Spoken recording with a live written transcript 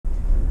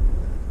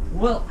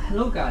Well,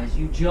 hello guys,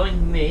 you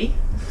joined me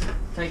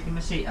taking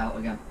my seat out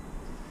again.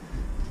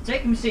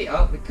 Taking my seat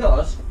out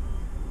because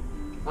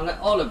I let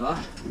Oliver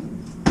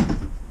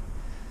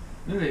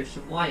remove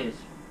some wires.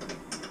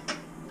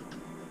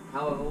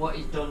 However, what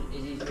he's done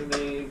is he's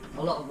removed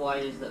a lot of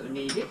wires that were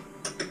needed,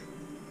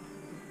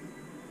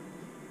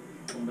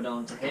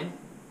 unbeknown to him,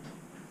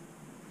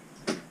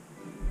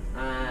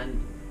 and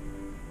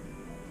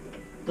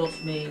thus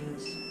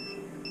means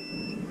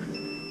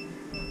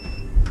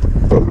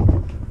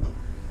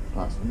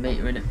that's the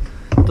meter in it.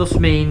 Thus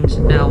means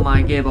now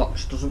my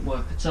gearbox doesn't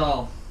work at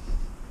all.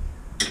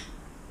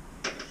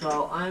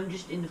 So I'm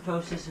just in the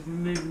process of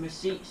removing my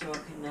seat so I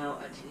can now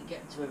actually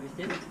get to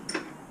everything.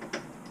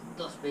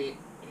 Thus be it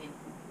in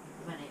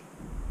many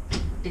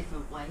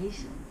different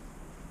ways.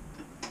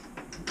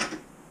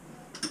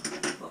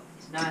 But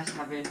it's nice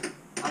having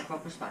a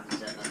proper spanner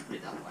set, let's put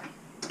it that way.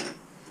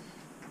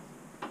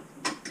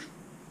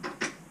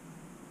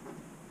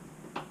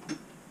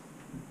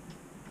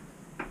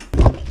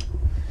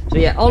 So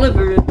yeah,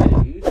 Oliver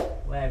removed,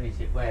 where is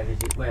it?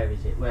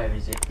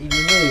 He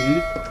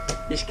removed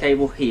this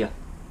cable here,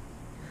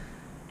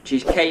 which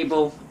is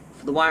cable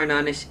for the wiring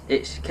harness.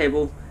 It's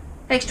cable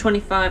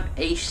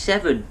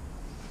X25A7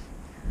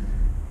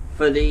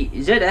 for the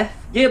ZF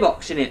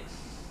gearbox in it.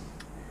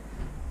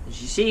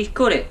 As you see, he's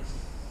cut it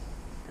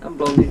and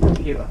blown the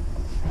computer.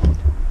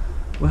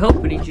 We're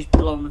hoping he's just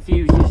blown the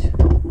fuses.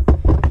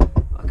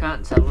 I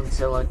can't tell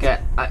until I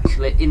get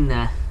actually in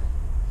there.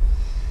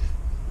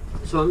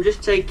 So I'm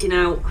just taking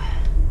out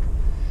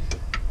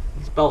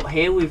this bolt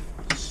here with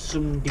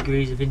some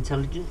degrees of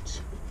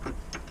intelligence.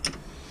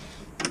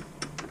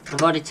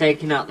 I've already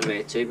taken out the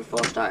rear two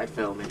before I started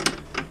filming.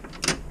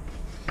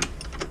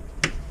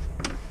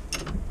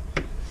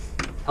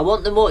 I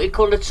want the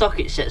multicoloured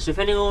socket set, so if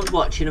anyone's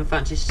watching and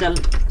fancies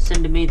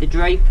sending me the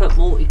Draper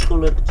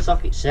multicoloured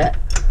socket set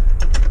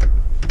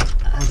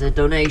as a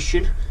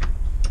donation,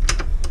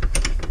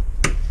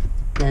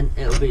 then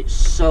it'll be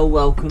so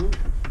welcomed.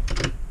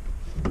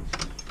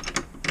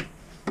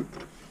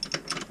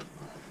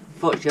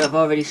 Unfortunately, I've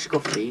already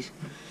scuffed these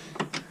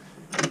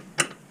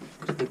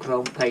because of the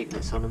chrome paint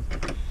that's on them.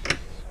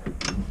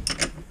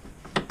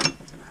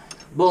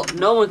 But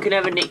no one can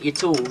ever nick your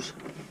tools.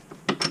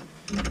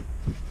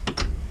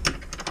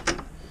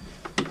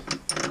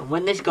 And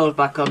when this goes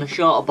back on, the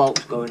shorter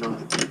bolt's going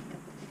on.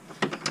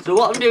 So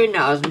what I'm doing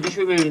now is I'm just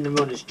removing the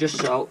runners just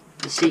so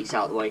the seat's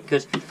out of the way,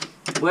 because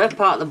where I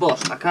park the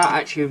bus, I can't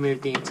actually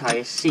remove the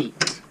entire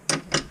seat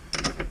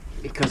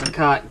because I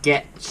can't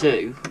get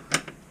to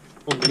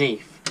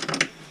underneath.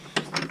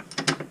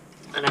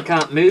 And I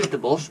can't move the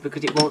bus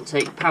because it won't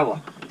take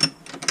power.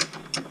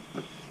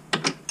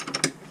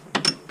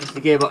 Because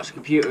the gearbox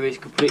computer is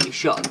completely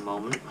shut at the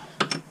moment.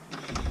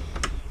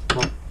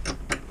 But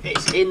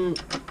it's in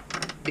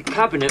the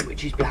cabinet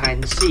which is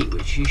behind the seat,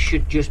 which you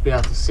should just be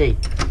able to see.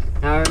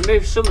 Now I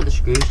removed some of the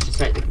screws to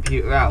take the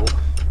computer out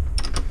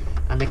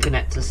and the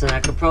connector, so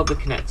I can probe the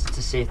connector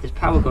to see if there's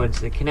power going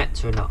to the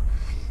connector or not.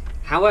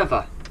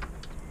 However,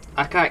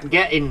 I can't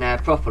get in there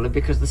properly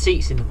because the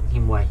seat's in the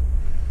fucking way.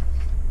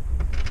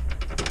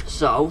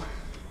 So,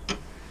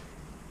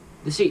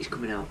 the seat's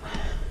coming out.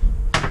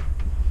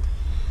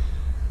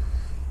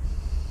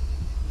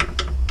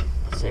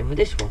 Same with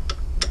this one.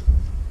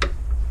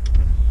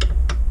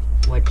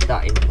 Wedge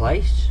that in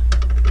place.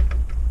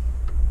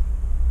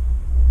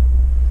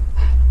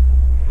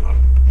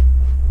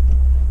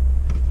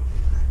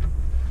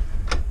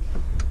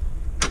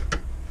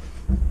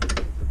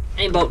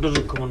 Any bolt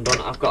doesn't come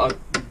undone. I've got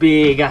a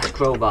big ass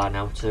crowbar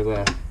now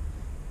to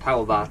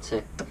power bar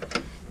to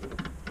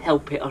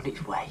help it on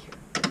its way.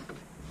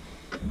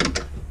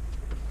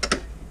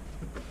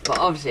 But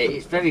obviously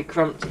it's very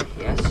cramped in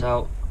here,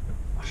 so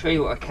I'll show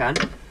you what I can.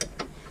 The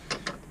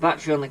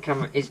battery on the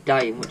camera is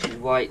dying, which is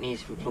why it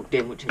needs to be plugged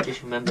in, which I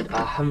just remembered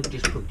I haven't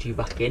just plugged you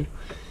back in.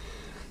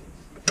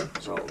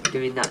 So I'll be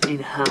doing that in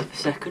half a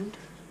second.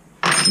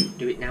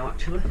 Do it now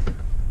actually.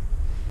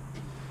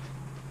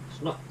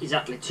 It's not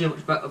exactly too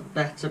much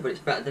better, but it's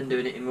better than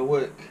doing it in my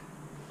work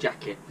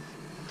jacket.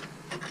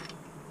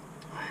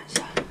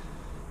 So,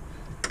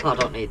 I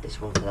don't need this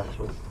one for that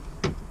one.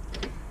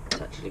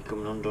 It's actually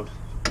coming undone.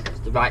 It's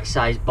the right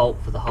size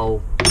bolt for the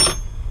hole.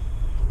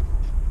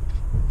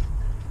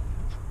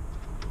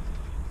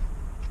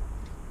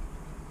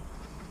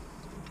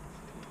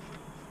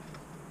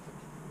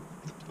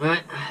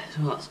 Right,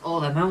 so that's all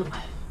them out.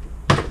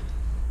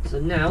 So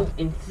now,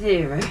 in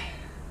theory,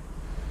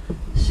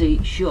 the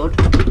seat should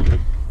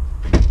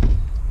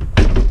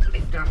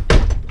lift up.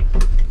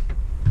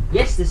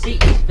 Yes, the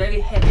seat is very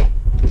heavy.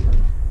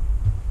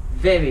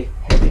 Very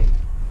heavy.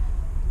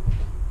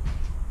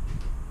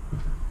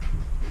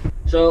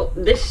 So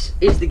this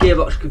is the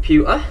gearbox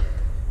computer.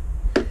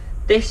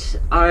 This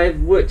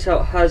I've worked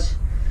out has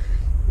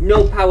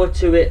no power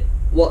to it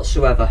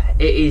whatsoever.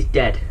 It is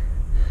dead.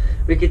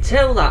 We can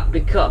tell that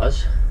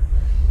because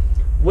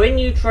when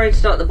you try and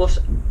start the bus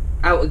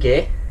out of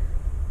gear,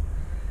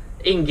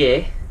 in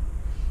gear,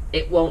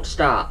 it won't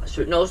start.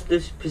 So it knows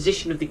the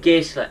position of the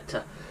gear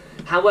selector.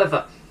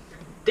 However,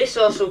 this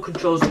also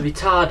controls the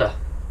retarder,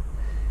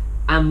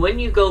 and when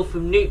you go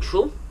from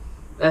neutral,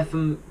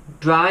 from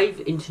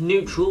drive into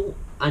neutral,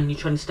 and you're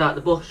trying to start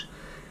the bus,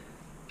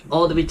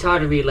 all the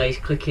retarder relays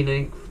clicking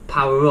and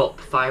power up,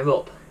 fire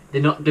up.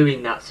 They're not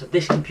doing that, so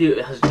this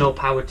computer has no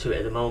power to it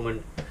at the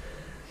moment,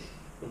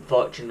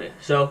 unfortunately.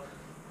 So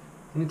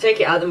we can take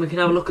it out and we can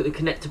have a look at the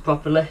connector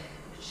properly,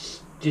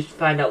 just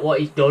find out what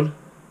he's done,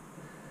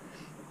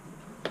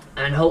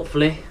 and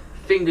hopefully,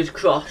 fingers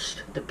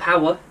crossed, the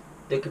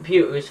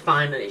computer is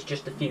fine and it's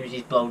just the fuse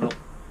is blown up.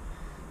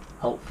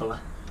 Hopefully.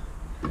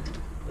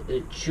 But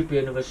there should be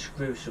another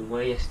screw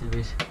somewhere. Yes, there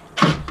is.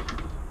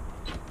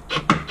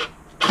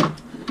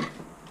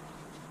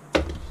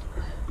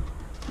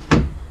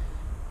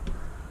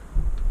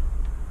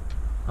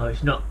 Oh,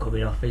 it's not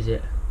coming off, is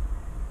it?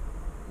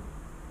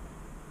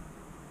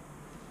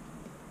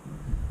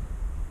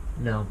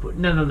 No, but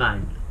never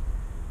mind.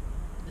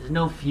 There's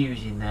no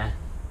fuse in there,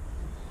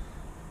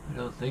 I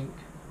don't think.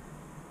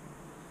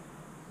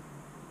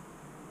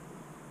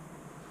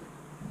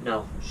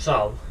 No,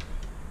 so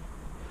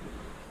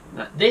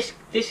this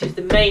is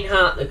the main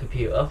heart of the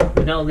computer.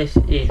 We know this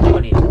is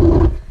running.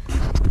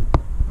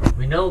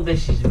 We know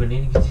this is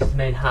running because this is the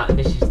main heart, and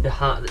this is the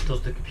heart that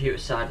does the computer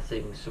side of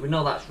things. So we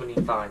know that's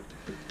running fine.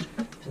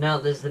 So now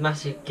there's the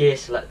massive gear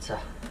selector.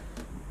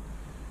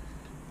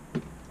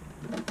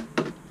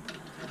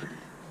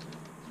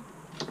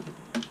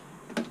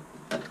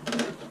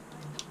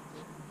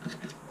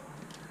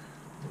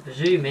 I'm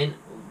presuming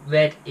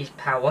red is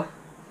power.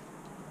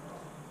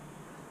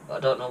 I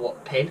don't know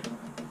what pin.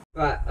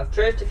 Right, I've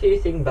traced a few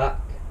things back.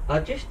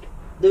 There's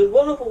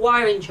one other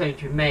wiring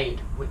change we made,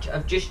 which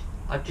I've just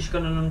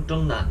gone and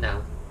undone that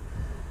now.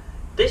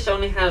 This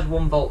only has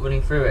 1 volt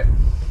running through it,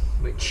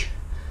 which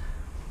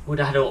would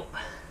add up.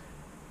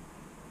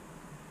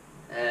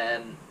 I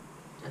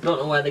don't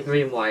know where the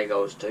green wire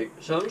goes to,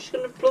 so I'm just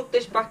going to plug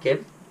this back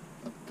in,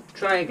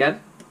 try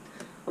again.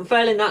 I'm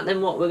failing that,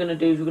 then what we're going to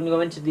do is we're going to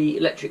go into the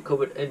electric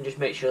cupboard and just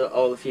make sure that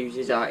all the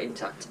fuses are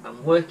intact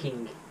and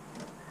working.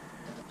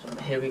 So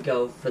here we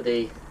go for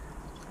the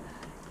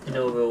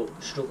inaugural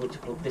struggle to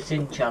plug this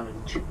in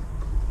challenge.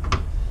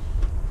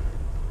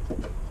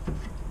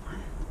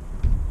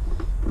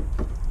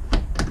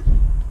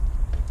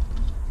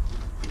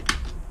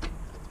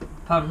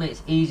 Apparently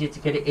it's easier to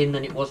get it in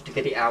than it was to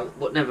get it out,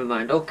 but never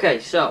mind. Okay,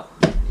 so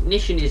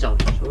ignition is on,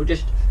 so we'll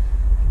just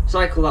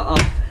cycle that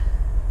off,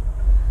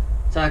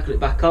 cycle it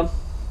back on.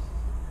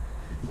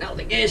 Now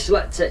the gear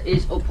selector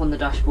is up on the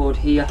dashboard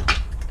here.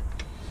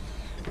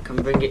 Can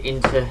bring it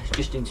into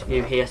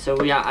view here, so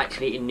we are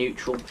actually in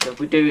neutral. So if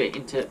we do it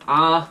into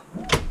R,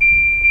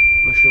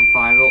 we shouldn't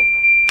fire up.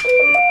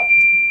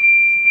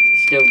 It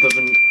still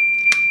doesn't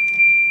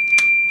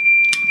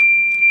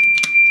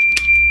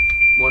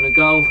want to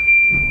go.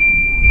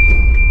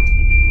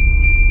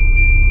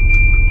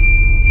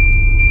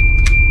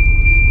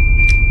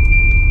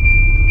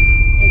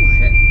 Oh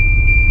shit.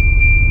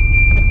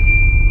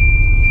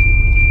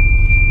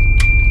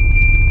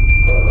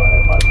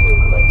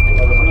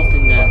 There's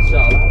nothing there,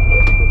 so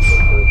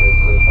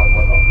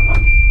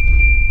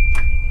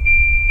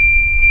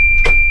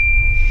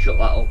shut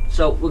that up.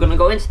 So we're going to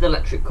go into the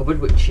electric cupboard,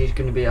 which is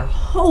going to be a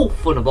whole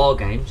fun of all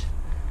games,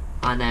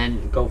 and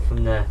then go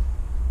from there.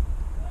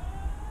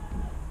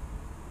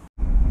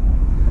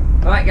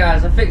 Right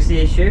guys, I fixed the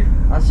issue.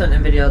 I sent a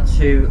video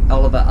to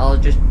Oliver. I'll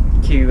just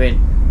cue you in.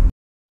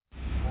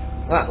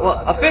 Right,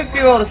 well, I've been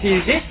through all the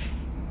fuses.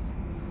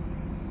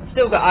 I've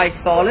still got ice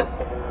falling.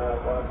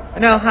 I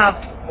now have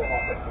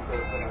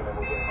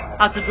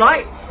hazard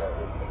lights.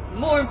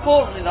 More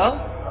importantly though,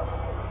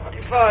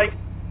 if I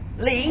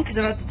lean, because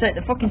I have to take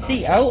the fucking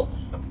seat out,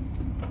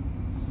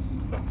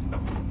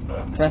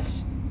 press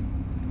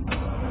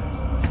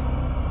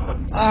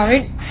R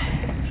in,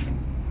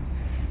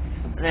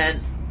 and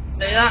then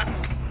do that.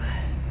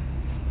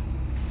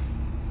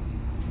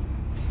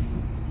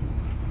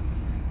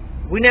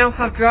 We now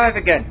have drive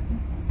again.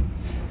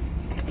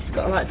 Just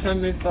got to like try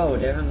and move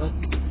forward here, hang on.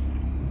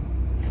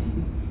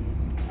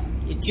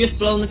 You've just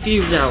blown the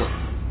fuse out.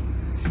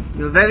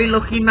 You're a very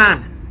lucky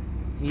man.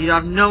 You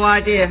have no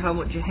idea how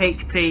much a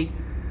HP,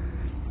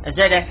 a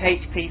ZF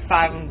HP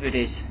 500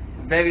 is.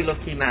 Very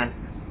lucky man.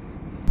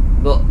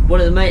 But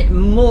one of the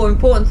more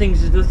important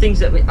things is the things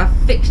that I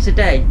fixed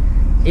today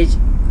is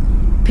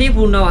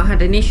people know I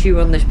had an issue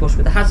on this bus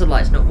with the hazard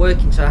lights not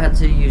working, so I had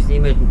to use the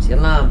emergency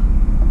alarm.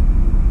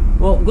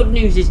 Well, good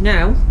news is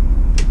now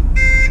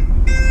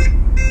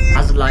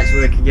hazard lights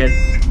work again.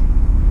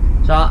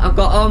 So I've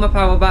got all my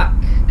power back,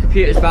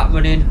 computer's back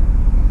running.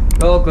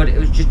 Oh good, it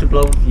was just a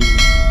blown fuse.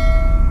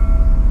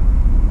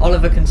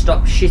 Oliver can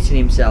stop shitting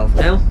himself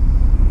now.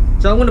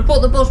 So I'm going to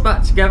put the bus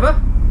back together,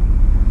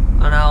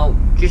 and I've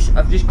just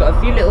got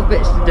a few little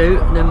bits to do,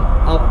 and then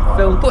I'll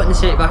film putting the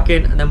seat back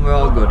in, and then we're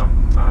all good.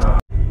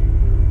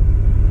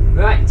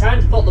 Right,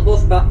 time to put the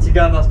bus back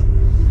together.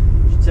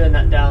 Just turn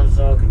that down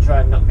so I can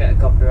try and not get a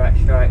copyright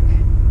strike.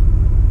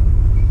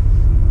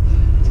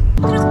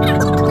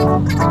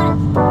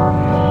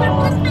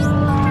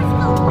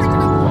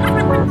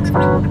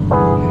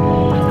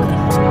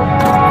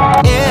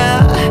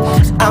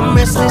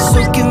 restless, so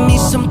give me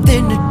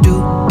something to do,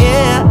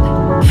 yeah.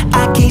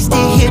 I can't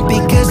stay here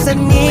because I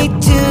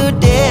need to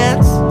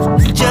dance.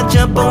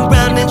 Jump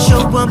around and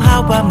show them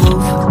how I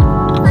move.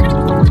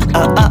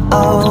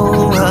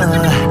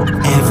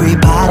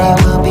 Everybody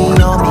will be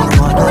on me,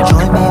 wanna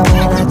join me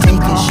when I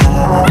take a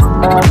shot.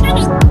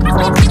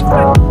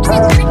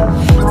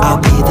 I'll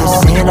be the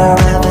center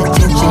of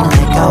attention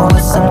like I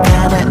was some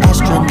kind of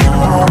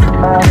astronaut.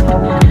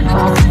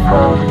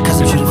 Cause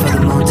I'm shooting for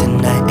the moon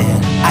tonight, and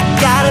I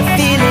got a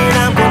feeling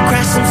I'm gonna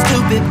crash some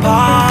stupid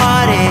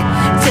party.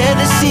 Tear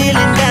the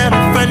ceiling down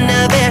in front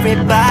of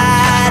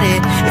everybody.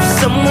 If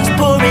someone's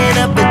pouring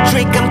up a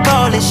drink, I'm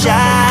calling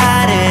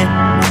shawty.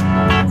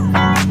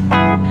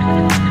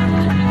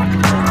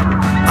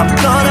 I'm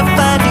gonna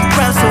find a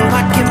crowd so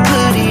I can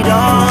put it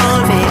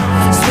on me.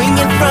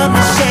 Swinging from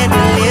the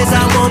chandeliers,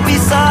 I won't be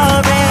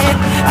sorry.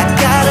 I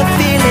got a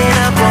feeling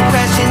I'm gonna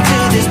crash into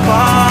this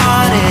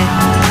party.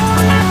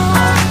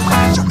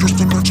 Just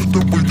imagine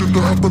that waiting to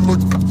happen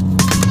like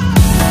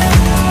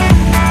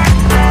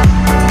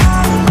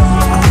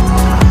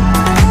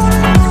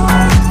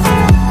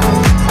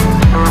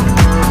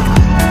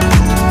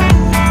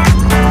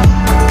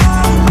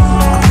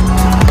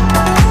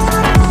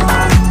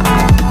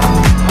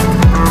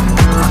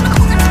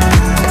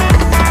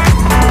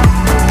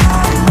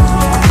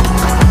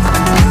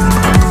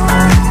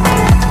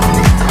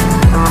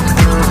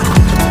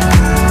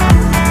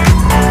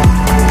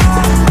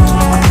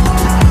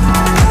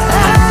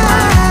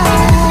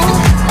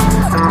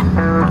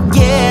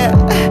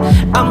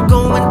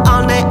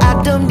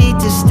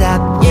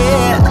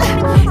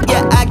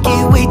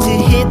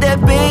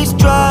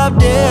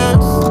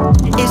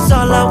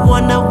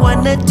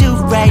wanna do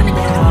right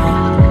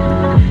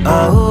now.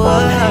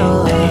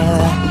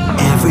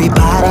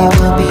 Everybody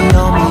will be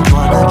on me,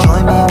 wanna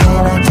join me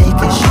when I take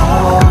a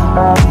shot.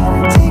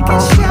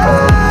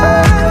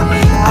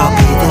 I'll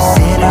be the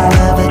center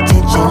of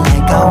attention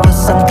like I was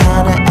some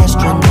kind of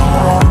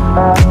astronaut.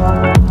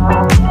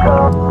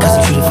 Cause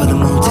I'm shooting for the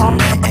moon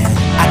tonight, and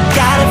I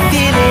got a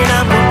feeling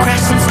I'm gonna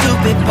crash some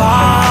stupid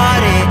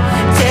party.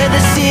 Tear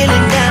the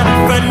ceiling down in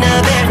front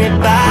of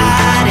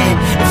everybody.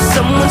 If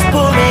someone's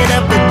pouring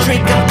up a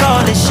drink, I'm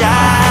calling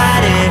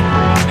shawty.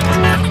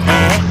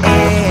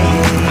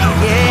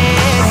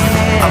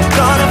 I'm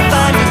gonna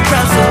find a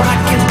crowd so I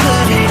can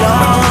put it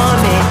on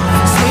me.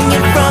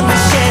 Swinging from the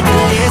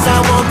chandeliers, I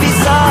won't be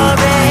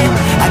sorry.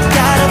 I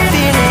got a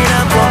feeling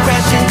I'm gonna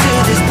crash into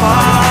this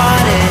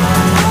party.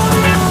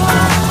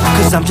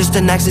 Cause I'm just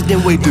an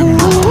accident waiting.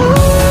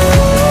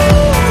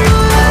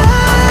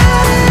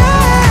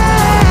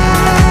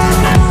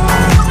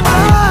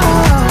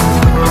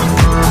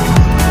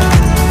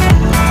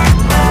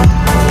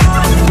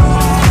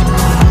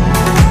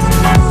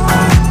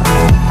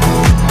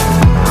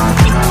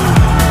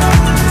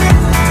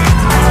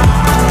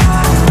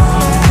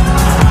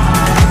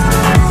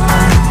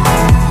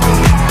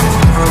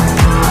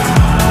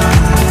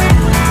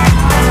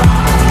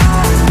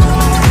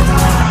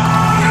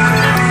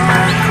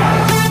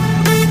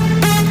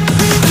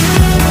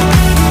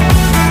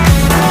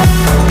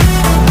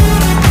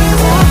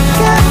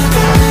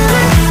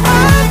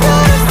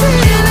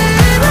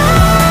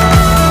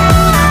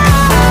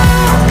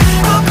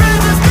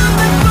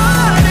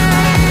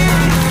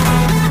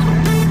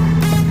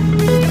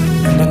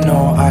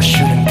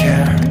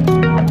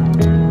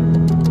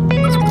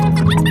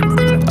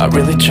 I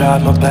really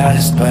tried my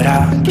best, but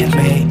I can't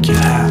make you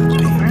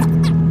happy.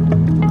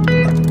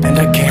 And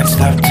I can't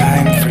stop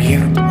time for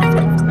you.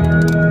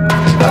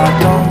 I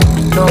don't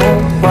know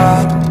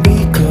why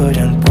we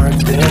couldn't work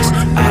this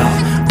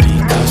out,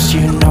 because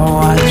you know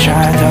I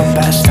tried the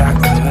best I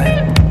could.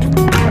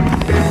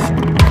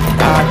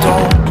 I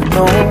don't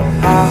know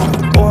how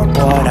or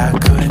what I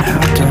could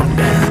have done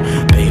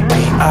better.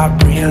 Baby, I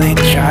really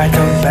tried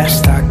the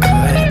best I could.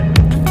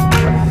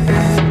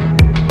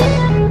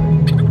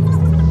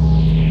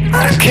 I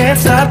can't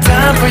stop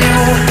time for you.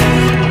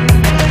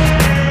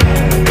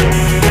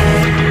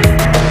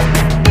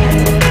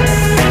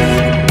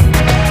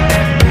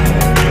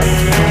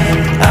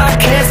 I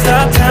can't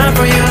stop time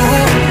for you.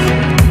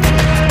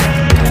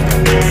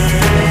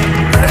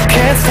 I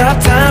can't stop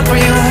time for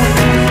you.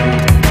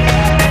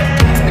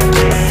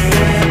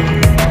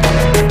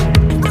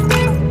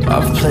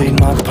 I've played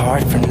my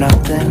part for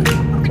nothing,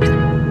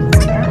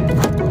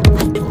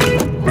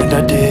 and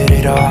I did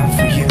it all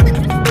for you,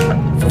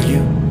 for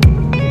you.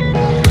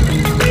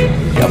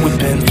 Yeah, we've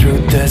been through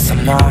this,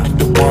 I'm not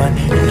the one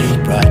you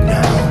need right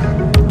now.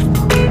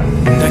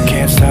 And I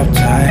can't stop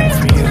time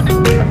for you.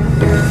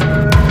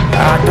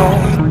 I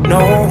don't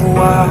know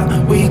why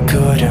we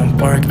couldn't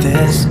work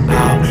this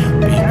out,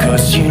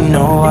 because you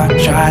know I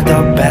tried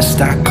the best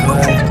I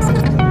could.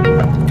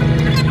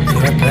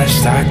 The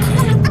best I could.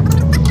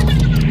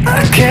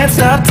 I can't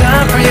stop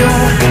time for you.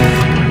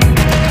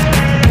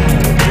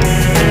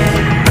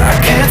 I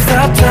can't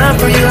stop time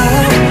for you.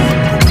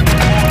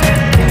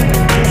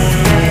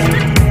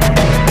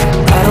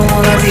 I don't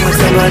wanna be with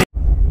somebody.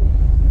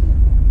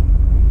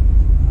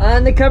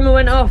 And the camera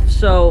went off,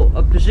 so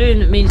I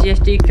presume it means the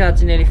SD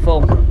card's nearly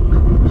full.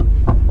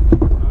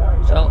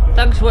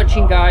 thanks for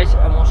watching, guys,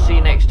 and we'll see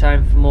you next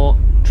time for more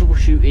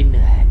troubleshooting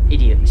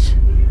idiots.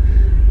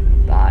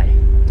 Bye.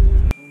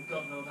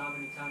 God knows how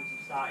many times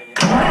I've started it.